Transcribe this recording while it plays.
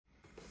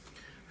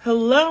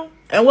Hello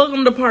and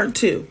welcome to part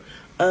 2.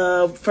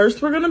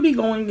 First we're going to be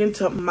going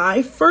into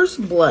my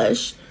first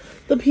blush,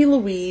 the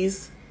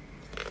P.Louise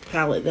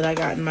palette that I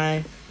got in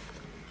my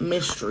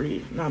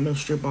not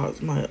mystery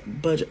box, my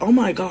budget. Oh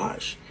my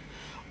gosh.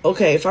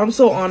 Okay, if I'm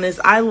so honest,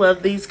 I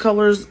love these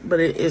colors,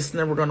 but it's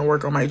never going to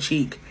work on my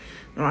cheek.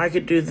 Now I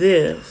could do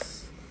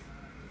this.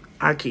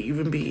 I could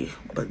even be,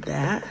 but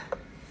that.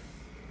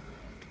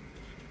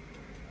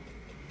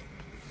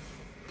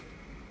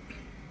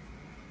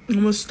 I'm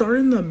going to start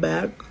in the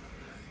back.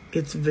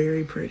 It's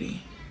very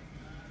pretty.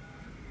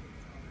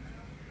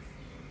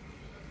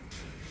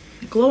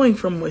 Glowing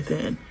from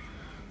within.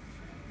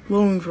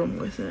 Glowing from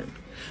within.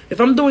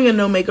 If I'm doing a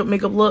no makeup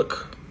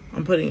look,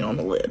 I'm putting it on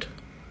the lid.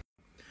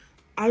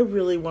 I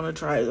really want to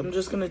try it. I'm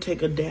just going to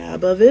take a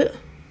dab of it.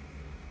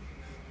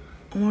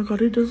 Oh my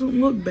god, it doesn't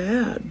look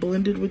bad.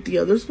 Blended with the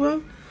other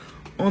stuff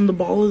on the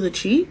ball of the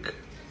cheek.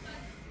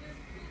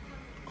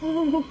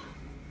 Oh.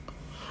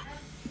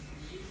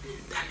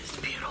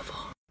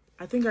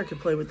 I think I could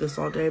play with this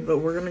all day, but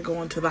we're going to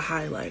go into the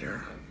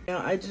highlighter.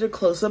 Now, I did a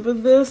close-up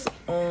of this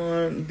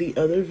on the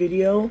other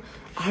video.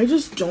 I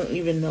just don't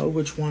even know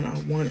which one I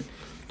want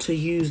to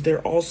use. They're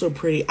all so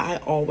pretty. I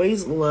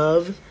always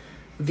love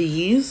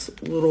these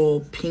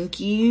little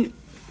pinky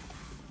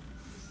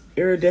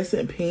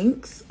iridescent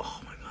pinks.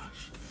 Oh my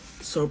gosh,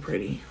 so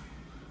pretty.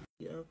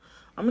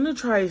 I'm going to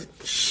try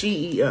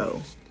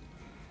CEO.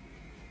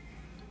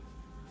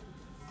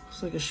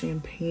 It's like a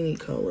champagne-y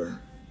color.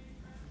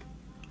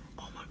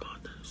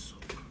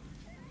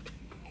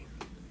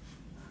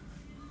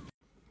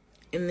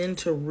 And then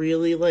to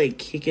really like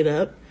kick it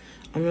up,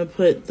 I'm gonna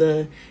put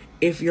the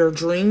if your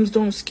dreams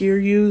don't scare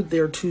you,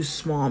 they're too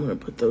small. I'm gonna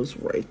put those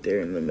right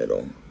there in the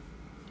middle.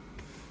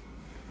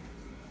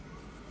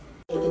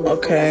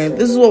 Okay,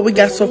 this is what we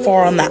got so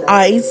far on the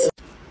eyes.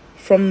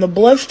 From the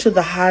blush to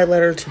the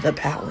highlighter to the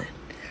palette,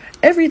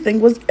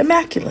 everything was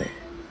immaculate.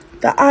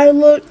 The eye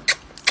look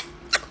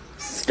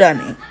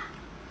stunning.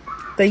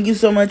 Thank you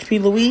so much,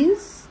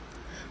 P.Louise.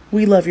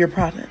 We love your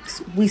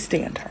products. We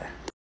stand her.